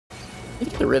You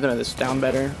get the rhythm of this down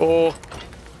better. Oh.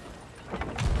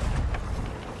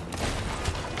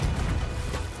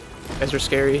 You guys are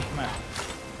scary.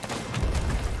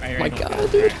 Right, my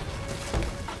god, dude.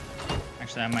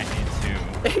 Actually, I might need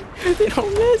to. They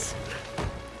don't miss.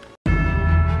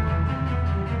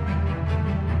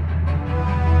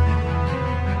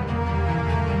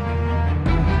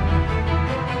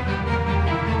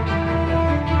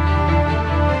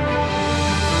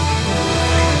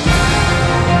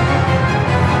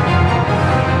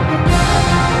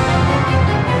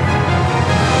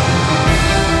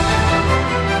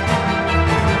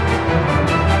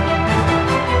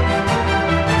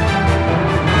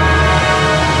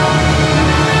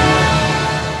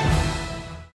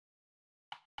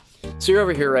 So you're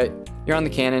over here, right? You're on the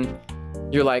cannon.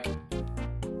 You're like,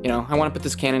 you know, I want to put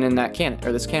this cannon in that cannon,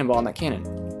 or this cannonball in that cannon.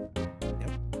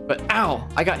 Yep. But ow,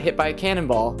 I got hit by a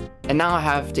cannonball, and now I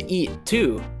have to eat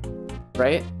too,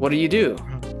 right? What do?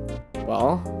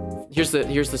 Well, here's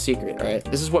the secret, all right?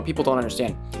 This is what people don't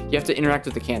understand. You have to interact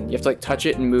with the cannon. You have to like touch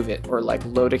it and move it, or like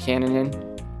load a cannon in,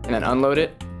 and then unload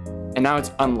it, and now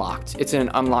it's unlocked. It's in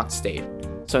an unlocked state.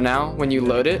 So now when you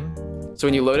load it,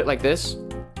 like this,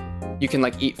 you can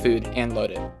like eat food and load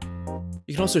it.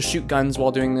 You can also shoot guns while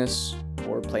doing this,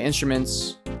 or play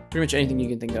instruments, pretty much anything you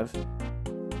can think of.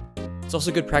 It's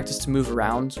also good practice to move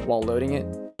around while loading it,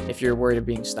 if you're worried of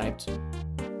being sniped.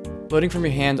 Loading from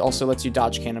your hand also lets you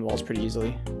dodge cannonballs pretty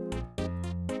easily.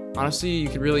 Honestly, you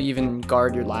could really even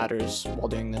guard your ladders while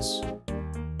doing this.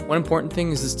 One important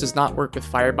thing is this does not work with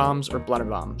fire bombs or blunder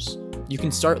bombs. You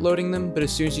can start loading them, but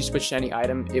as soon as you switch to any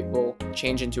item, it will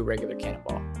change into a regular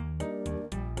cannonball.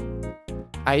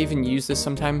 I even use this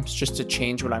sometimes just to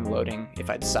change what I'm loading if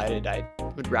I decided I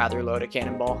would rather load a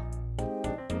cannonball.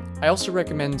 I also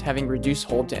recommend having reduce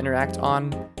hold to interact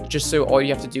on, just so all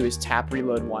you have to do is tap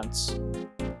reload once.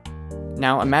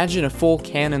 Now imagine a full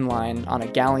cannon line on a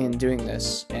galleon doing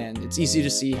this, and it's easy to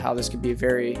see how this could be a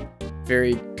very,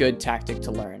 very good tactic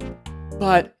to learn.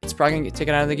 But it's probably gonna get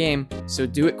taken out of the game, so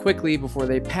do it quickly before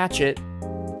they patch it